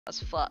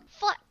That's fuck.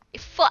 Fuck.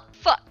 Fuck.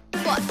 Fuck.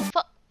 Fuck.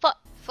 Fuck. Fuck.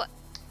 Fuck.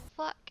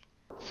 Fuck.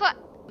 Fuck.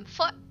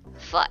 Fuck.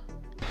 Fuck.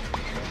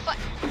 Fuck.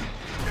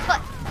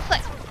 Fuck.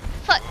 Fuck.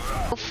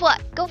 Fuck. Go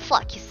fuck. Go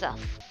fuck yourself.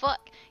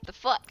 Fuck. The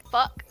fuck.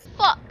 Fuck.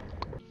 Fuck.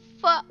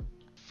 Fuck.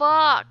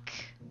 Fuck.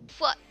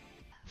 Fuck.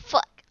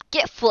 Fuck.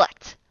 Get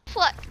fucked.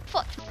 Fuck.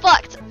 Fuck.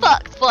 Fucked.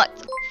 Fucked.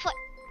 Fucked. Fuck.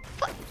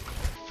 Fuck.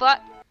 Fuck.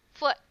 Fuck.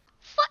 Fuck.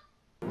 Fuck.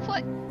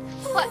 Fuck.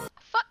 Fuck.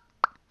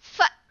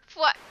 Fuck.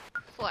 Fuck.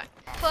 Fuck.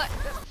 Fuck.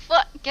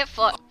 Fuck. Get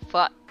fucked.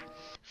 Fuck.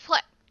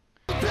 Fuck.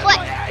 Fuck. Fuck.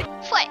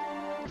 Fuck.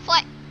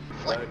 Fuck.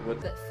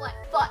 Fuck.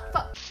 Fuck.